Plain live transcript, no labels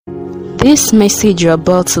This message you're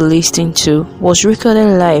about to listen to was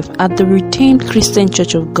recorded live at the Redeemed Christian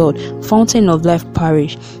Church of God, Fountain of Life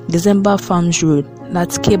Parish, December Farms Road,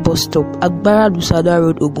 Latke Bus Stop, Agbara Lusada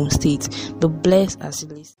Road, Ogun State. The bless as you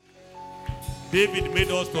listen. David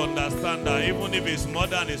made us to understand that even if his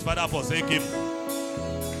mother and his father forsake him,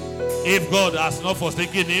 if God has not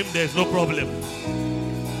forsaken him, there's no problem.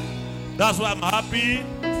 That's why I'm happy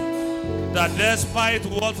that despite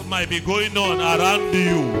what might be going on around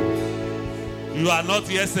you, you are not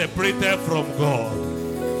yet separated from God.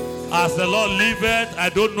 As the Lord liveth, I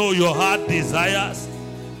don't know your heart desires.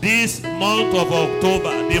 This month of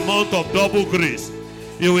October, the month of double grace,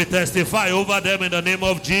 you will testify over them in the name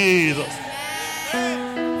of Jesus.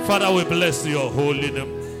 Father, we bless your holy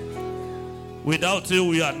name. Without you,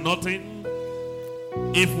 we are nothing.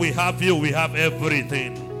 If we have you, we have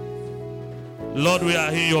everything. Lord, we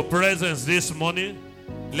are in your presence this morning.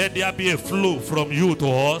 Let there be a flow from you to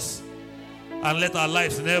us, and let our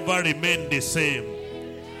lives never remain the same.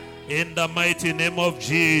 In the mighty name of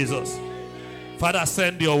Jesus. Father,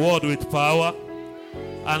 send your word with power,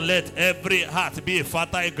 and let every heart be a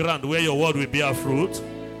fertile ground where your word will bear fruit.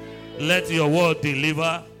 Let your word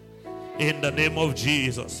deliver in the name of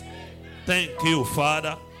Jesus. Thank you,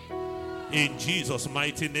 Father. In Jesus'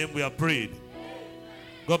 mighty name we are prayed.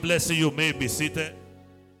 God bless you. You may be seated.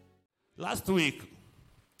 Last week,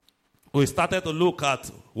 we started to look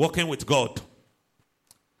at walking with God.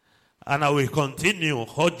 And I will continue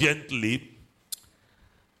urgently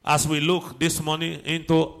as we look this morning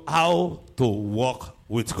into how to walk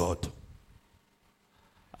with God.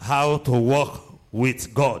 How to walk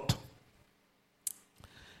with God.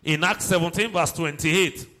 In Acts 17 verse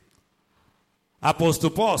 28, Apostle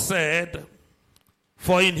Paul said,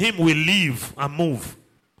 "For in him we live and move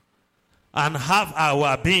and have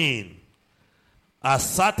our being, as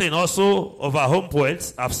certain also of our home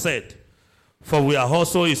poets have said, for we are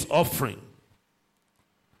also his offering.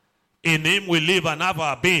 In him we live and have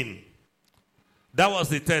our being." That was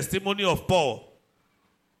the testimony of Paul.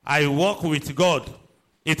 I walk with God.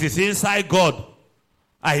 It is inside God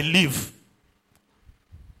I live.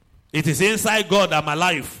 It is inside God I'm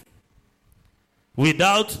alive.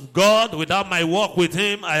 Without God, without my walk with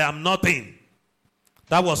him, I am nothing.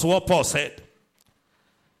 That was what Paul said.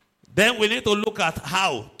 Then we need to look at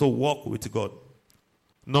how to walk with God.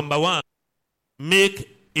 Number one, make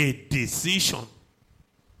a decision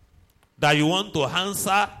that you want to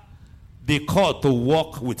answer the call to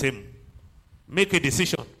walk with him. Make a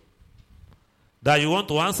decision that you want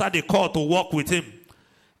to answer the call to walk with him.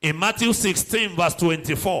 In Matthew 16 verse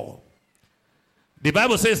 24, the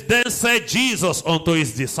Bible says, "Then said Jesus unto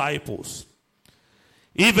his disciples,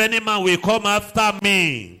 If any man will come after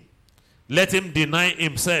me, let him deny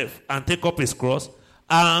himself and take up his cross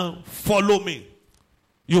and follow me."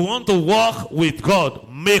 You want to walk with God,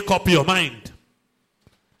 make up your mind.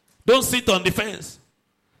 Don't sit on the fence.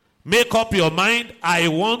 Make up your mind, I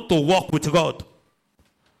want to walk with God.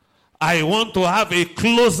 I want to have a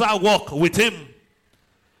closer walk with him.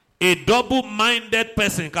 A double-minded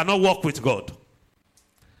person cannot walk with God.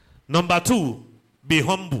 Number two, be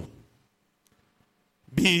humble.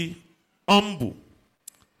 Be humble.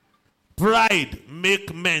 Pride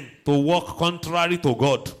make men to walk contrary to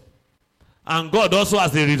God. And God also,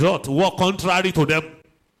 as a result, walk contrary to them.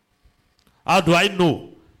 How do I know?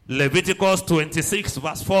 Leviticus 26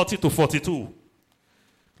 verse 40 to 42.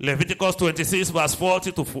 Leviticus 26 verse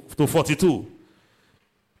 40 to 42.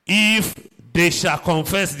 If they shall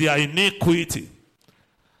confess their iniquity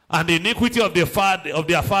and the iniquity of their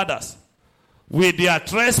fathers with their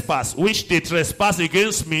trespass, which they trespass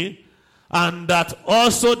against me, and that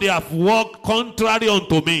also they have walked contrary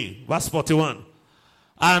unto me. Verse 41.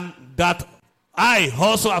 And that I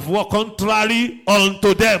also have walked contrary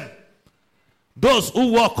unto them. Those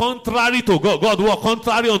who walk contrary to God, God walk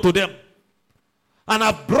contrary unto them. And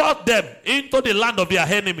have brought them into the land of their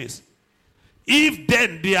enemies. If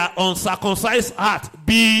then their uncircumcised heart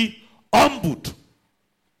be humbled.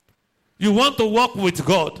 You want to walk with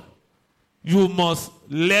God, you must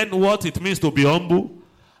learn what it means to be humble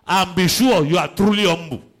and be sure you are truly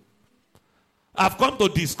humble. I've come to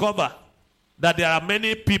discover that there are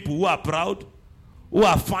many people who are proud, who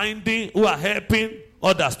are helping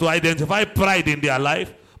others to identify pride in their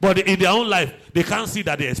life, but in their own life, they can't see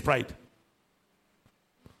that there is pride.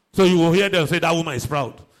 So you will hear them say, that woman is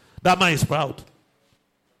proud. That man is proud.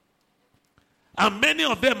 And many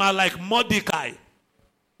of them are like Mordecai.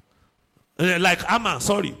 Like Haman,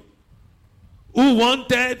 who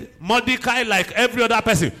wanted Mordecai, like every other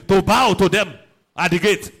person, to bow to them at the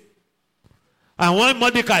gate. And when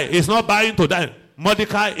Mordecai is not bowing to them,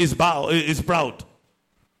 Mordecai is proud.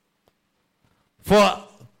 For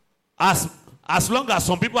as long as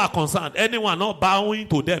some people are concerned, anyone not bowing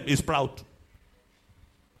to them is proud.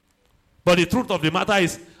 But the truth of the matter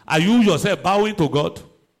is, are you yourself bowing to God?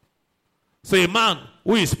 So a man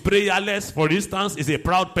who is prayerless, for instance, is a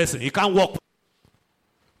proud person. He can't walk.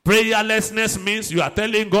 Prayerlessness means you are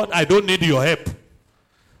telling God, I don't need your help.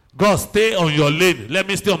 God, stay on your lane. Let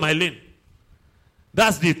me stay on my lane.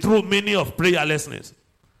 That's the true meaning of prayerlessness.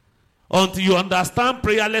 Until you understand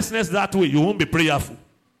prayerlessness that way, you won't be prayerful.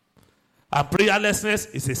 And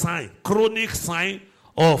prayerlessness is a sign, chronic sign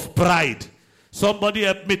of pride. Somebody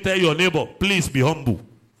help me tell your neighbor, please be humble.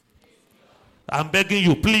 I'm begging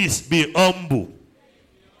you, please be humble.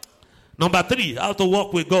 Number 3, how to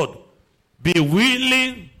walk with God. Be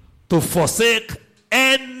willing to forsake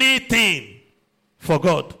anything for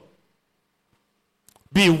God.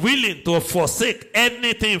 Be willing to forsake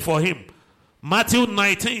anything for him. Matthew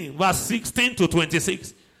 19, verse 16 to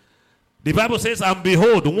 26. The Bible says, and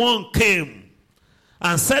behold, one came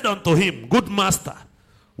and said unto him, good master,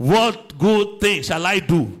 what good thing shall I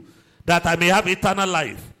do that I may have eternal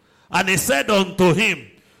life? And he said unto him,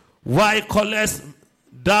 why callest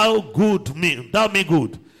thou me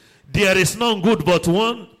good? There is none good but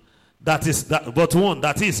one that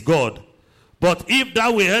is God. But if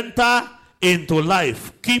thou wilt enter into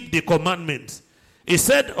life, keep the commandments. He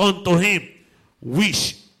said unto him,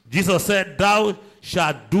 which? Jesus said, thou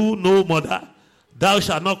shalt do no murder, thou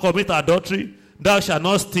shalt not commit adultery, thou shalt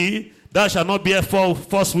not steal, thou shalt not bear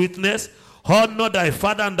false witness, honor thy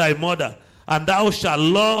father and thy mother, and thou shalt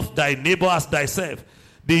love thy neighbor as thyself.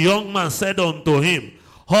 The young man said unto him,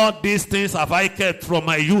 all these things have I kept from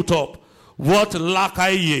my youth up. What lack I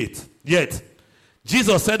yet?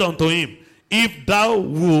 Jesus said unto him, if thou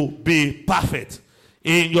wilt be perfect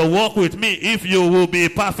in your walk with me, if you will be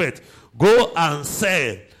perfect, go and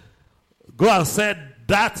sell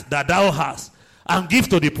that thou hast, and give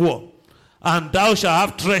to the poor, and thou shalt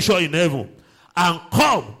have treasure in heaven, and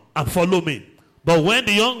come and follow me. But when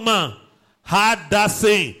the young man heard that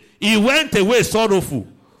saying, he went away sorrowful,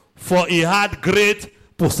 for he had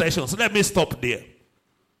great possessions. Let me stop there.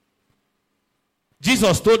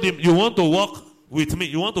 Jesus told him, you want to walk with me,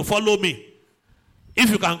 you want to follow me. If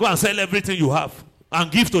you can go and sell everything you have and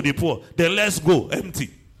give to the poor, then let's go empty.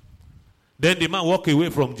 Then the man walked away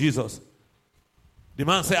from Jesus. The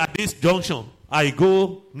man said, at this junction, I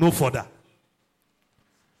go no further.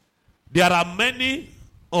 There are many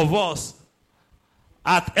of us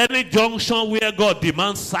at any junction where God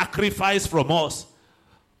demands sacrifice from us,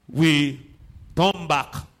 we turn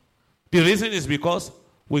back. The reason is because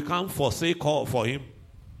we can't forsake all for him.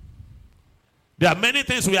 There are many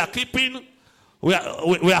things we are keeping, we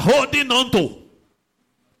are holding on to,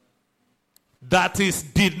 that is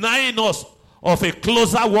denying us of a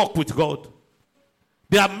closer walk with God.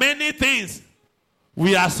 There are many things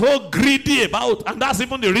we are so greedy about, and that's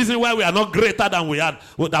even the reason why we are not greater than we are,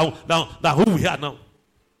 than who we are now.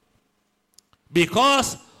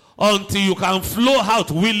 Because until you can flow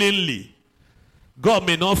out willingly, God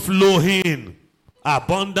may not flow in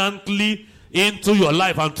abundantly into your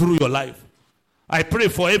life and through your life. I pray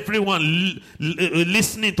for everyone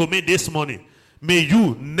listening to me this morning. May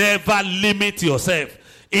you never limit yourself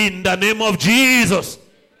in the name of Jesus.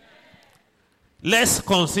 Let's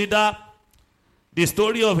consider the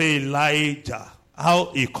story of Elijah,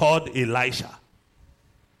 how he called Elisha.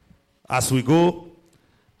 As we go,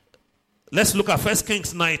 let's look at 1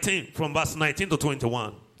 Kings 19 from verse 19 to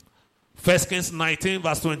 21. 1 Kings 19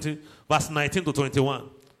 verse 19 to 21.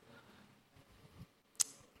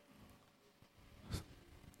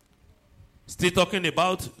 Still talking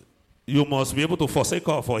about you must be able to forsake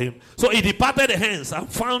all for him. So he departed hence and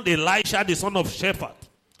found Elisha the son of Shaphat,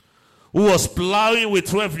 who was plowing with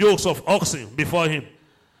 12 yokes of oxen before him,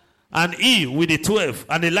 and he with the 12.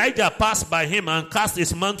 And Elijah passed by him and cast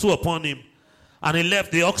his mantle upon him. And he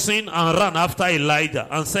left the oxen and ran after Elijah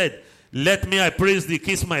and said, let me, I praise thee,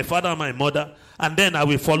 kiss my father and my mother, and then I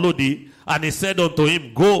will follow thee. And he said unto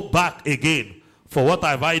him, go back again, for what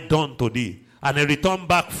have I done to thee? And he returned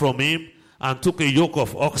back from him and took a yoke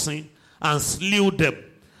of oxen and slew them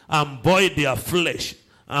and boiled their flesh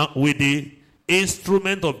with the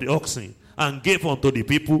instrument of the oxen and gave unto the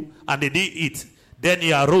people, and they did eat. Then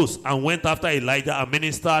he arose and went after Elijah and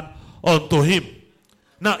ministered unto him.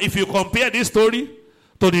 Now, if you compare this story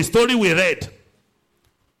to the story we read,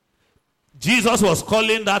 Jesus was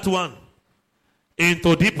calling that one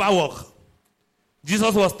into deeper work.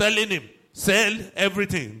 Jesus was telling him, sell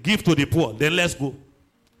everything, give to the poor, then let's go.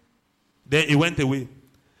 Then he went away.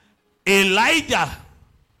 Elijah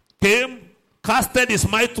came, casted his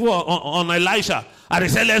mantle on Elisha, and he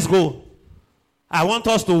said, let's go. I want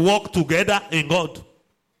us to walk together in God.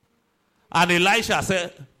 And Elisha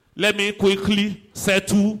said, let me quickly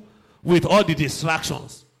settle with all the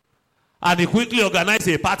distractions. And he quickly organized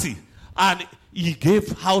a party. And he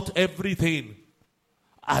gave out everything.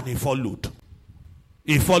 And he followed.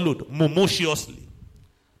 He followed momosiously.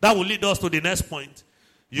 That will lead us to the next point.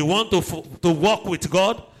 You want to walk with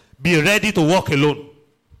God? Be ready to walk alone.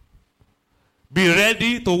 Be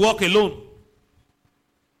ready to walk alone.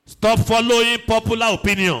 Stop following popular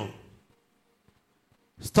opinion.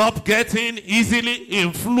 Stop getting easily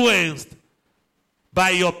influenced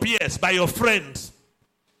by your peers, by your friends.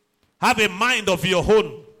 Have a mind of your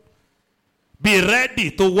own. Be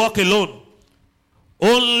ready to walk alone.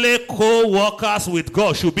 Only co-workers with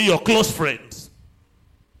God should be your close friends.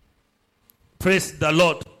 Praise the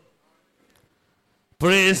Lord.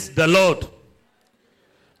 Praise the Lord.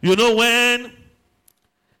 You know, when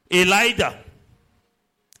Elijah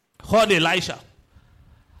heard Elisha,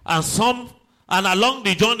 and along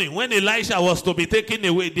the journey, when Elisha was to be taken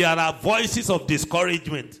away, there are voices of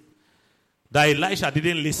discouragement that Elisha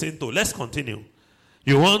didn't listen to. Let's continue.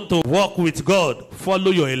 You want to walk with God,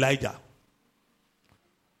 follow your Elijah.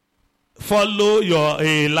 Follow your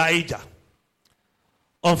Elijah.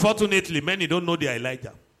 Unfortunately, many don't know their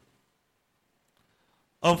Elijah.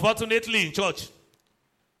 Unfortunately, in church,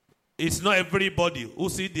 it's not everybody who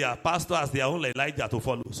see their pastor as their own Elijah to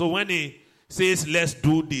follow. So when he says, let's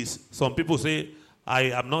do this, some people say,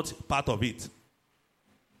 I am not part of it.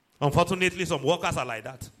 Unfortunately, some workers are like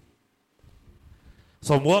that.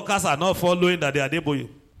 Some workers are not following that they are Adeboye.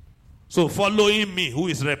 So following me, who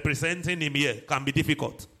is representing him here, can be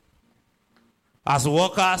difficult. As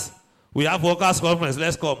workers, we have workers' conference,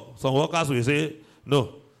 let's come. Some workers will say,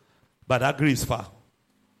 no, but Agri is far.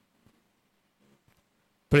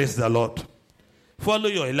 Praise the Lord. Follow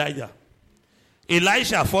your Elijah.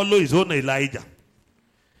 Elisha followed his own Elijah.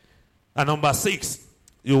 And number 6,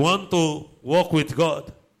 you want to walk with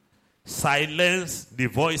God. Silence the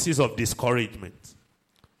voices of discouragement.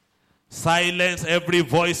 Silence every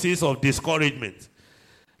voices of discouragement.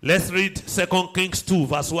 Let's read 2 Kings 2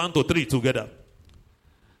 verse 1 to 3 together.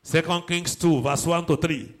 2 Kings 2 verse 1 to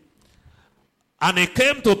 3. And it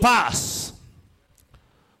came to pass,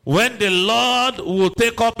 when the Lord will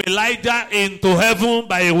take up Elijah into heaven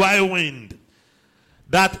by a whirlwind,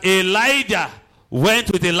 that Elijah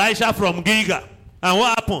went with Elisha from Gilgal. And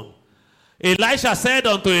what happened? Elisha said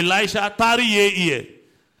unto Elisha, tarry ye here,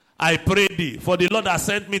 I pray thee, for the Lord has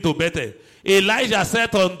sent me to Bethel. Elijah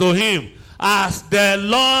said unto him, as the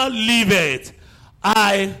Lord liveth,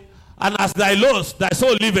 and as thy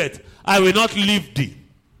soul liveth, I will not leave thee.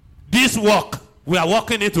 This walk, we are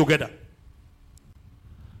walking it together.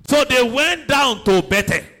 So they went down to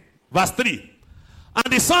Bethel. Verse 3.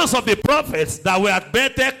 And the sons of the prophets that were at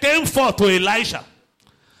Bethel came forth to Elisha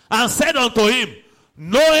and said unto him,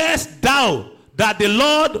 knowest thou that the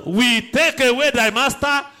Lord will take away thy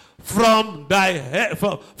master from thy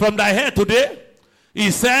head today?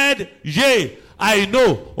 He said, yea, I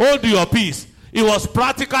know. Hold your peace. He was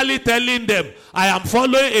practically telling them, I am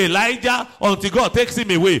following Elijah until God takes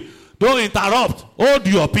him away. Don't interrupt. Hold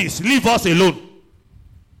your peace. Leave us alone.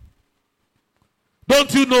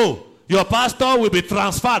 Don't you know your pastor will be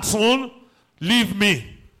transferred soon? Leave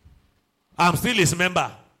me. I'm still his member.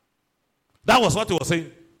 That was what he was saying.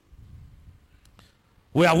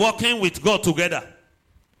 We are walking with God together.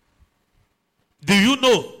 Do you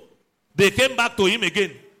know? They came back to him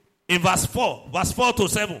again in verse 4 to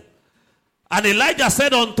 7. And Elijah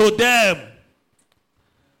said unto them,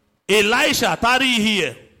 Elisha, tarry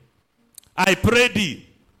here, I pray thee,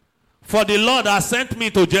 for the Lord has sent me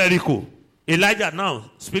to Jericho. Elijah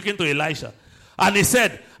now speaking to Elisha. And he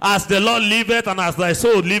said, as the Lord liveth and as thy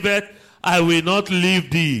soul liveth, I will not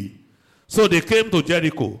leave thee. So they came to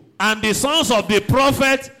Jericho. And the sons of the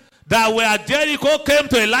prophet that were at Jericho came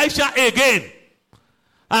to Elisha again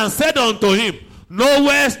and said unto him,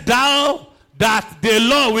 knowest thou that the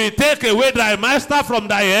Lord will take away thy master from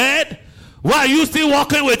thy head? Why are you still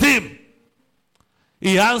walking with him?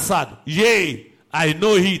 He answered, yea, I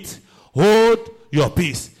know it. Hold your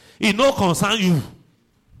peace. It no concern you.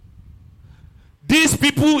 These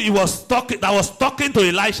people that was talking to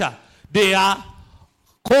Elisha, they are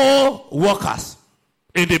co-workers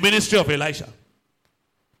in the ministry of Elisha.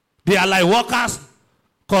 They are like workers,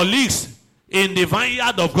 colleagues in the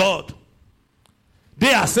vineyard of God.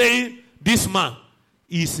 They are saying, this man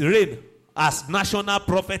is reigned as national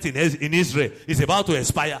prophet in Israel. Is about to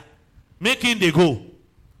expire. Make him the go.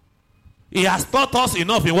 He has taught us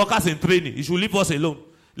enough in workers in training. He should leave us alone.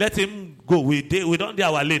 Let him go. We don't do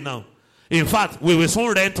our lane now. In fact, we will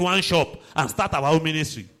soon rent one shop and start our own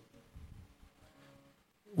ministry.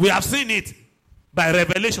 We have seen it by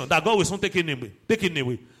revelation that God will soon take him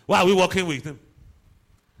away. Why are we walking with him?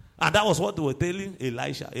 And that was what they were telling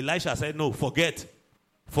Elisha. Elisha said, no, forget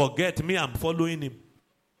me, I'm following him.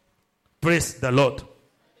 Praise the Lord.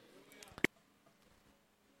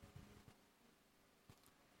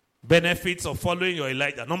 Benefits of following your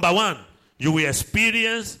Elijah. Number 1, you will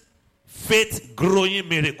experience faith-growing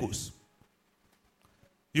miracles.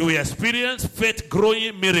 You will experience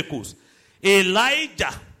faith-growing miracles.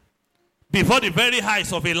 Elijah, before the very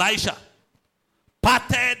heights of Elisha,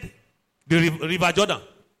 parted the river Jordan.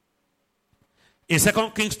 In 2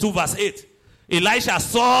 Kings 2 verse 8, Elisha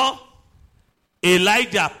saw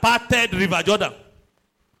Elijah parted river Jordan.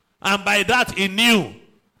 And by that he knew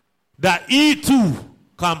that he too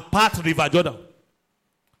can part river Jordan.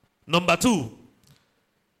 Number 2,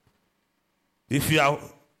 if you are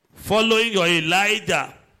following your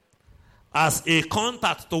Elijah as a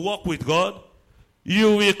contact to walk with God,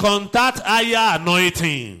 you will contact higher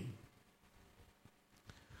anointing.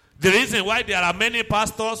 The reason why there are many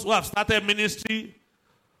pastors who have started ministry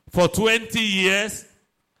for 20 years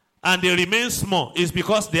and they remain small is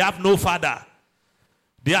because they have no father.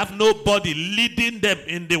 They have nobody leading them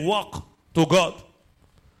in the walk to God.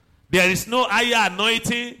 There is no higher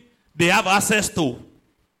anointing they have access to.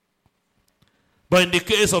 But in the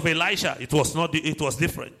case of Elisha, it was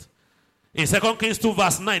different. In 2 Kings 2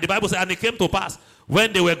 verse 9, the Bible says, and it came to pass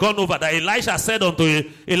when they were gone over that Elijah said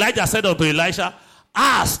unto Elisha,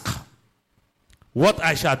 ask what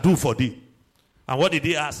I shall do for thee. And what did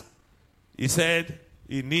he ask? He said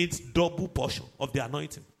he needs double portion of the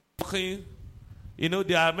anointing. You know,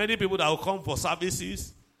 there are many people that will come for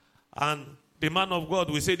services and the man of God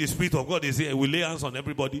will say the Spirit of God is here. We lay hands on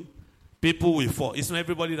everybody. People will fall. It's not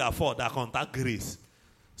everybody that fall that contact grace.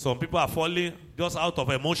 Some people are falling just out of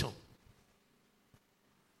emotion.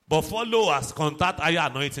 But followers contact higher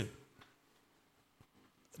anointing.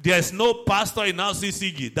 There is no pastor in our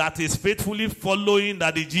CCG that is faithfully following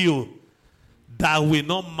Daddy Gio that will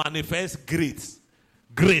not manifest grace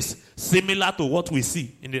similar to what we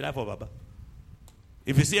see in the life of Baba.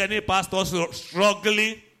 If you see any pastor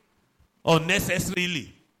struggling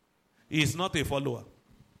unnecessarily, he is not a follower.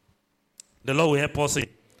 The Lord will help us.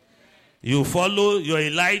 You follow your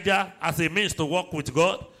Elijah as a means to walk with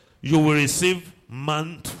God, you will receive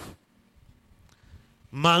mantle.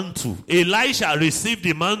 Mantle. Elisha received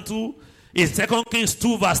the mantle in 2 Kings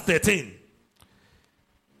 2 verse 13.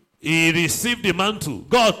 He received the mantle.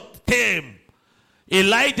 God came.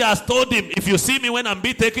 Elijah has told him, if you see me when I'm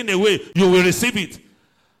being taken away, you will receive it.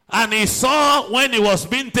 And he saw when he was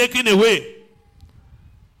being taken away.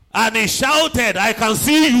 And he shouted, I can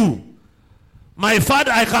see you. My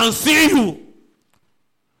father, I can see you.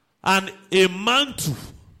 And a mantle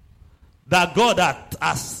that God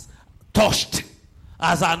has touched,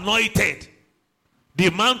 has anointed. The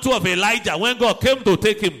mantle of Elijah, when God came to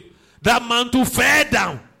take him, that mantle fell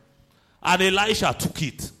down. And Elisha took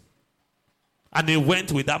it. And he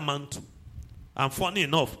went with that mantle. And funny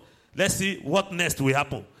enough, let's see what next will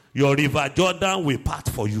happen. Your river Jordan will part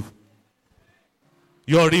for you.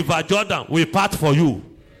 Your river Jordan will part for you.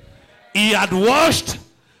 He had watched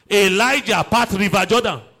Elijah part river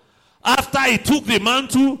Jordan. After he took the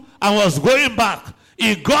mantle and was going back,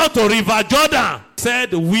 he got to river Jordan.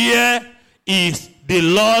 Said, where is the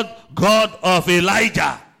Lord God of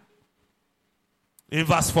Elijah? In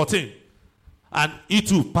verse 14. And he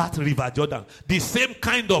too part river Jordan. The same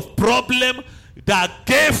kind of problem that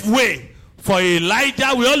gave way for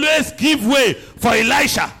Elijah will always give way for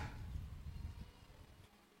Elisha.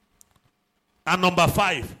 And number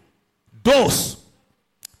 5, those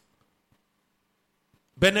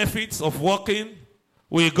benefits of walking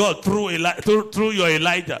with God through your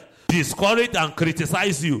Elijah discourage and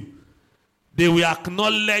criticize you. They will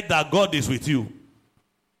acknowledge that God is with you.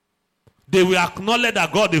 They will acknowledge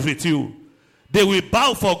that God is with you. They will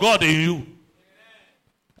bow for God in you.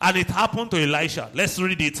 And it happened to Elisha. Let's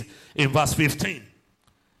read it in verse 15.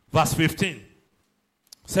 Verse 15.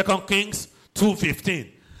 2 Kings 2:15.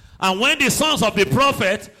 And when the sons of the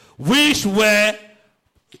prophet which were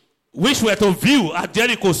to view at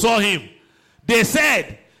Jericho saw him, they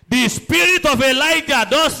said, the spirit of Elijah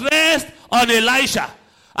does rest on Elisha.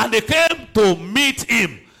 And they came to meet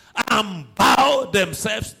him and bowed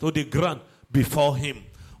themselves to the ground before him.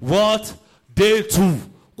 What they too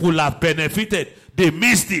could have benefited, they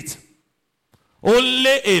missed it.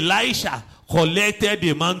 Only Elisha collected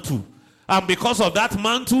the mantle. And because of that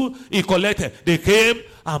mantle he collected, they came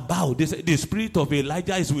and bowed. They said, the spirit of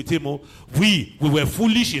Elijah is with him. Oh, we were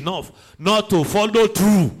foolish enough not to follow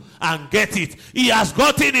through and get it. He has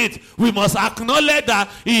gotten it. We must acknowledge that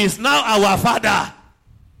he is now our father.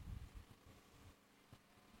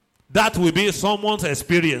 That will be someone's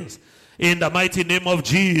experience in the mighty name of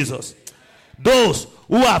Jesus. Those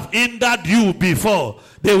who have hindered you before,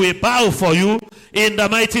 they will bow for you in the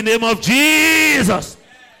mighty name of Jesus.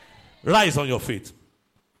 Rise on your feet.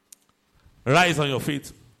 Rise on your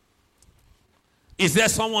feet. Is there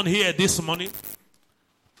someone here this morning?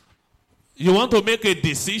 You want to make a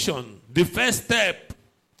decision. The first step,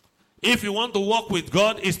 if you want to walk with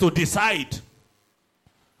God, is to decide.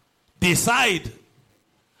 Decide.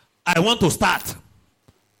 I want to start.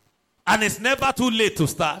 And it's never too late to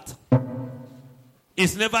start.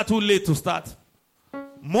 It's never too late to start.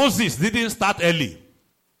 Moses didn't start early.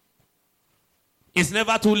 It's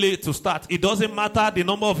never too late to start. It doesn't matter the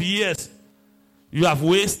number of years you have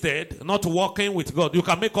wasted not walking with God. You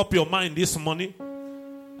can make up your mind this morning.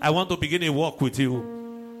 I want to begin a walk with you.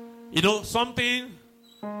 You know, something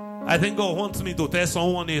I think God wants me to tell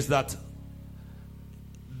someone is that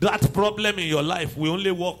problem in your life will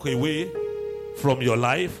only walk away from your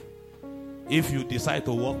life if you decide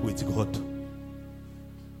to walk with God.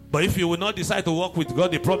 But if you will not decide to walk with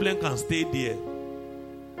God, the problem can stay there.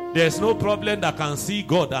 There's no problem that can see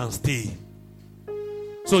God and stay.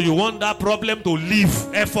 So you want that problem to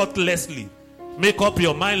leave effortlessly. Make up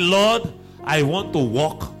your mind, Lord, I want to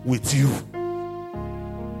walk with you.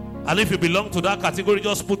 And if you belong to that category,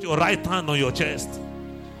 just put your right hand on your chest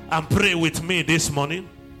and pray with me this morning.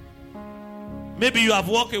 Maybe you have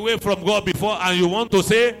walked away from God before and you want to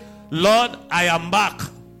say, Lord, I am back.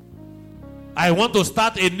 I want to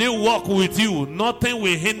start a new walk with you. Nothing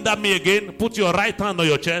will hinder me again. Put your right hand on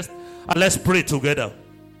your chest and let's pray together.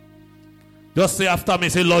 Just say after me,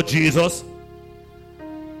 say, Lord Jesus,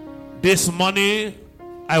 this morning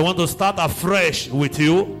I want to start afresh with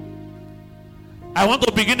you. I want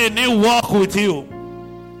to begin a new walk with you.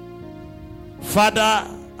 Father,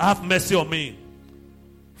 have mercy on me.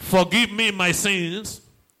 Forgive me my sins.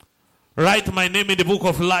 Write my name in the book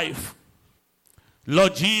of life.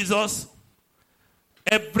 Lord Jesus,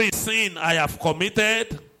 every sin I have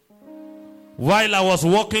committed while I was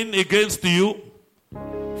walking against you,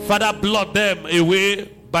 Father, blot them away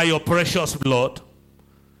by your precious blood.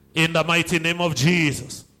 In the mighty name of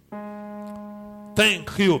Jesus.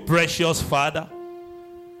 Thank you, precious Father.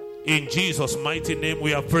 In Jesus' mighty name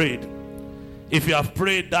we have prayed. If you have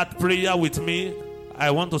prayed that prayer with me,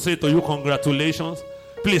 I want to say to you, congratulations.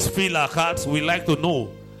 Please fill our hearts. We like to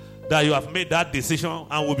know that you have made that decision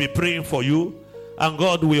and we'll be praying for you. And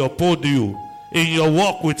God will uphold you. In your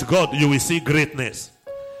walk with God, you will see greatness.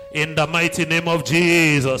 In the mighty name of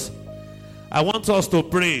Jesus. I want us to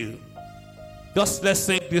pray. Just let's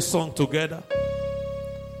sing this song together.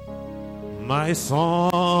 My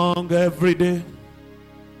song every day.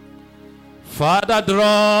 Father,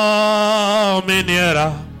 draw me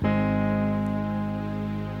nearer.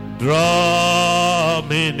 Draw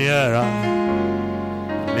me nearer.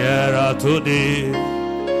 Nearer to thee.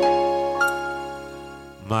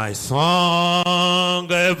 My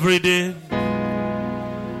song every day.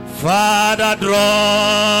 Father,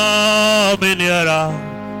 draw me nearer.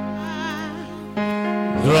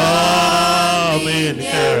 Draw me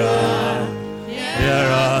nearer,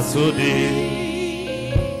 nearer to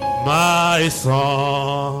thee. My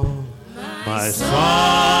song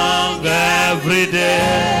every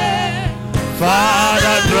day.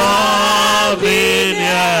 Father, draw me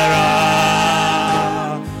nearer.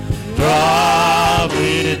 Draw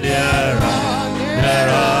me nearer,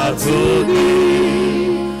 nearer to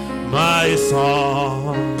thee. My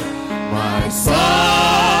song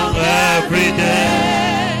every day.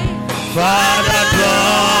 Father,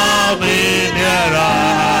 draw me nearer.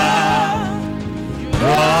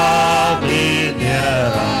 Draw me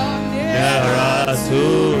nearer to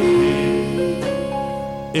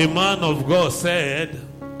thee. A man of God said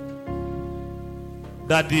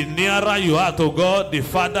that the nearer you are to God, the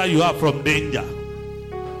farther you are from danger.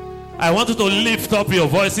 I want you to lift up your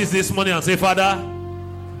voices this morning and say, Father,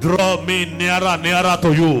 draw me nearer, nearer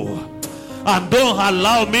to you. And don't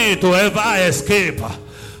allow me to ever escape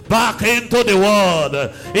back into the world.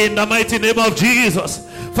 In the mighty name of Jesus.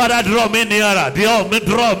 Father, draw me nearer. Draw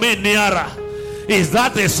me nearer. Is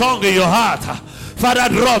that a song in your heart? Father,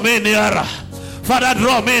 draw me nearer. Father,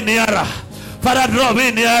 draw me nearer. Father, draw me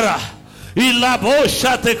nearer.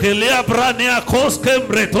 Ilabosha tekelia brania koske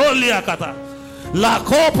bretolia kata. La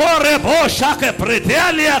copo rebosha ke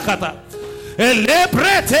pretelia kata. Ele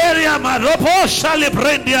preteria maroposha le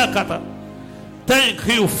prendia kata. Thank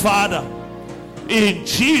you, Father. In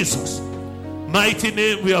Jesus' mighty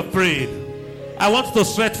name we have prayed. I want you to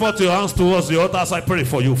stretch forth your hands towards the altar as I pray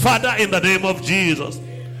for you. Father, in the name of Jesus.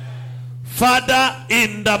 Father,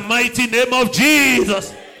 in the mighty name of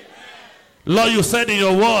Jesus. Lord, you said in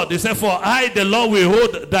your word, you said, for I, the Lord, will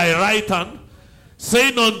hold thy right hand,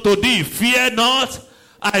 saying unto thee, fear not,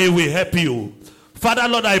 I will help you. Father,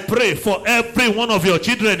 Lord, I pray for every one of your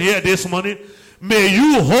children here this morning. May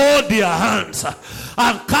you hold their hands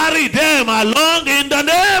and carry them along in the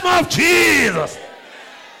name of Jesus.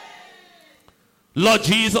 Lord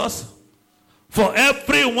Jesus, for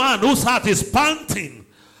everyone whose heart is panting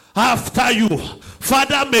after you,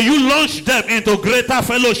 Father, may you launch them into greater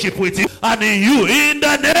fellowship with you and in you, in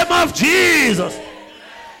the name of Jesus.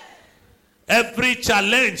 Every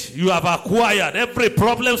challenge you have acquired, every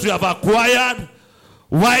problem you have acquired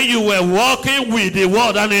while you were walking with the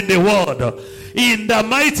word and in the word, in the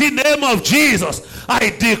mighty name of Jesus, I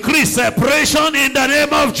decree separation in the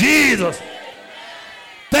name of Jesus.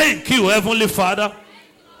 Thank you, Heavenly Father.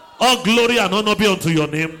 All glory and honor be unto your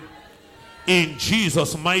name. In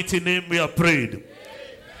Jesus' mighty name we are prayed.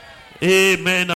 Amen.